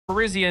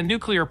Zaporizhzhia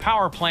nuclear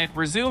power plant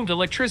resumed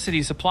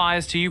electricity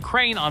supplies to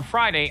Ukraine on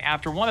Friday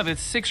after one of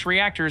its 6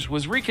 reactors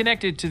was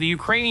reconnected to the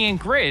Ukrainian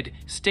grid,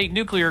 state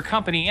nuclear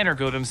company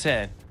Energodom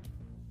said.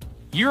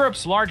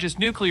 Europe's largest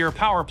nuclear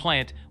power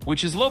plant,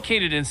 which is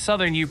located in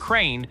southern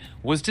Ukraine,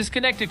 was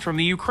disconnected from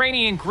the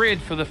Ukrainian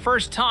grid for the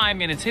first time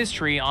in its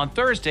history on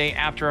Thursday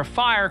after a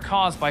fire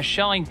caused by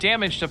shelling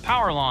damaged a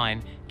power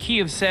line,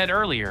 Kyiv said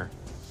earlier.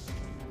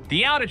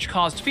 The outage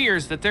caused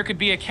fears that there could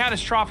be a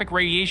catastrophic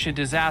radiation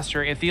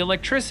disaster if the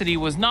electricity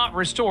was not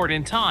restored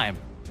in time.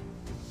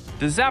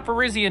 The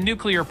Zaporizhzhia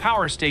nuclear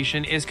power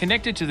station is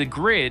connected to the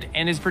grid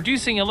and is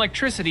producing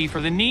electricity for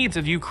the needs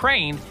of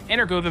Ukraine,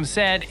 Energodom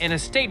said in a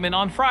statement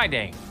on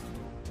Friday.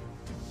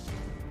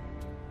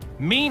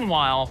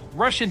 Meanwhile,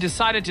 Russia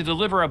decided to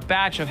deliver a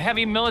batch of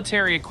heavy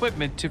military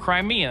equipment to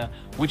Crimea,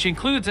 which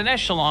includes an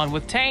echelon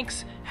with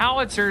tanks,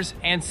 howitzers,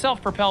 and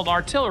self-propelled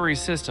artillery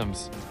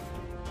systems.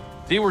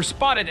 They were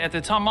spotted at the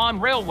Taman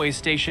railway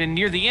station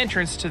near the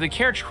entrance to the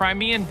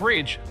Kerch-Crimean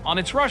Bridge on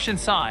its Russian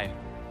side.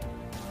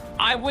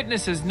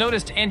 Eyewitnesses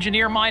noticed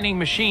engineer mining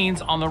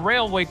machines on the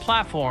railway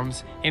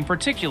platforms, in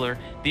particular,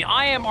 the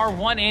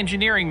IMR-1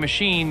 engineering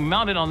machine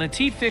mounted on the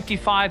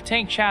T-55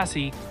 tank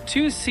chassis,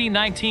 2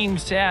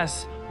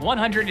 C-19s,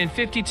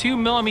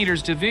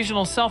 152mm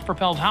divisional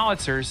self-propelled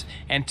howitzers,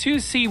 and 2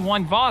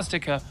 C-1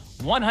 Gvozdika,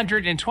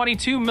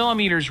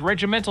 122mm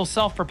regimental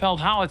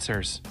self-propelled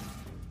howitzers.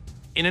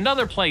 In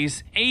another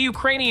place, a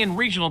Ukrainian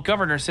regional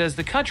governor says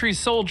the country's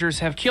soldiers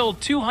have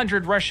killed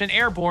 200 Russian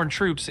airborne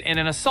troops in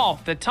an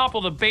assault that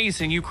toppled a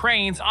base in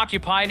Ukraine's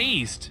occupied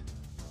east.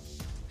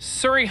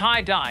 Suri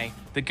Haidai,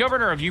 the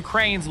governor of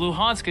Ukraine's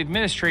Luhansk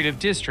administrative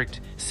district,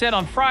 said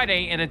on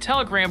Friday in a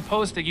Telegram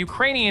post that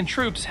Ukrainian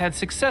troops had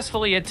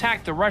successfully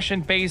attacked the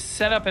Russian base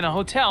set up in a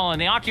hotel in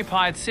the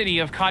occupied city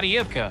of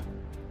Kharkiv.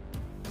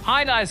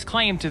 Haidai's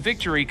claim to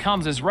victory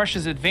comes as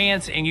Russia's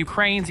advance in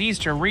Ukraine's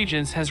eastern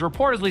regions has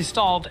reportedly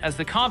stalled as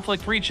the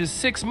conflict reaches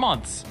 6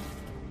 months.